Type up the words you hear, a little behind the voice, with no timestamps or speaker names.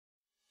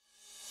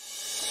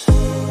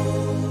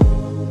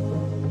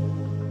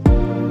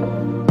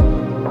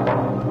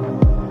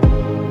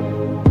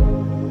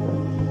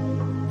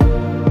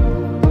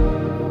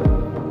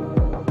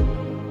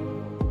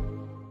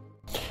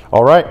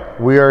All right,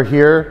 we are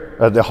here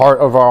at the heart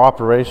of our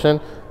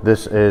operation.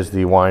 This is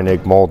the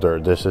Weinig Moulder.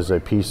 This is a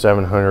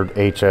P700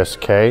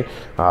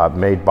 HSK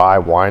made by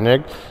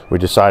Weinig. We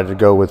decided to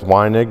go with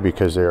Weinig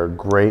because they're a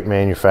great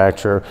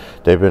manufacturer.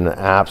 They've been an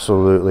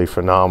absolutely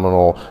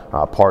phenomenal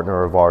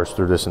partner of ours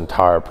through this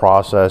entire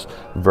process.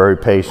 Very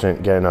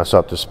patient, getting us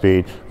up to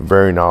speed,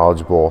 very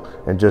knowledgeable,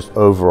 and just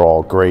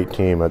overall great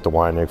team at the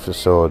Weinig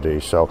facility.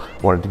 So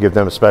wanted to give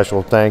them a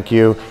special thank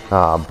you,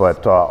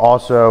 but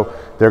also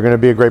they're going to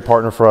be a great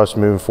partner for us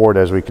moving forward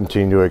as we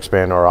continue to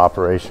expand our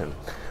operation.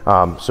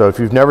 So if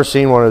you've never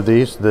seen one of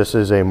these, this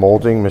is a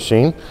molding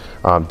machine.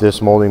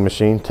 This molding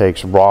machine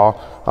takes raw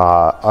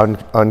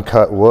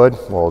uncut wood,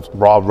 well, it's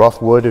raw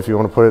rough wood if you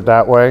want to put it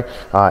that way,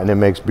 and it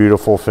makes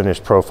beautiful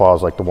finished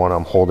profiles like the one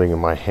I'm holding in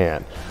my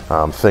hand.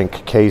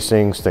 Think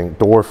casings, think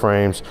door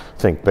frames,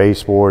 think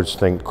baseboards,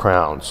 think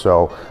crowns.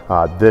 So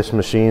this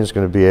machine is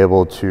going to be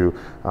able to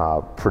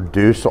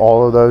produce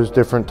all of those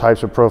different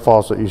types of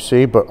profiles that you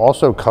see, but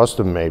also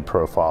custom made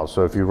profiles.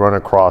 So if you run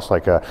across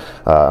like an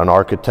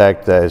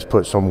architect that has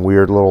put some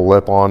weird little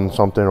lip on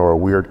something or a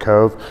weird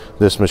cove,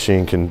 this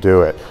machine can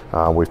do it.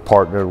 We've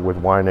partnered with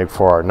Weinig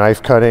for our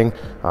knife cutting,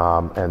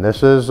 and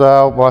this is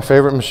my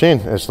favorite machine.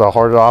 It's the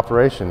heart of the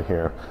operation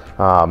here.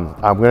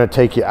 I'm going to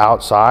take you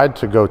outside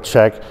to go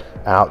check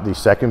out the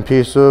second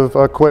piece of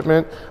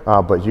equipment,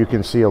 but you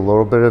can see a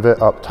little bit of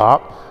it up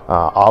top.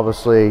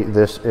 Obviously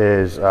this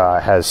is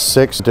has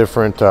 6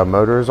 different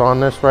motors on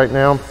this right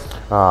now.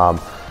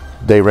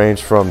 They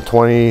range from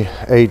 20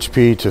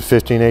 HP to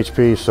 15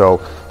 HP,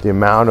 so the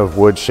amount of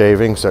wood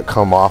shavings that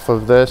come off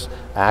of this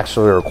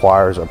actually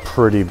requires a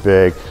pretty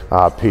big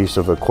piece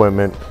of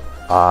equipment.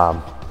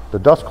 The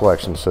dust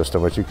collection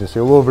system, which you can see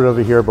a little bit of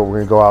it here, but we're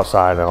going to go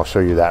outside and I'll show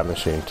you that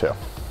machine too.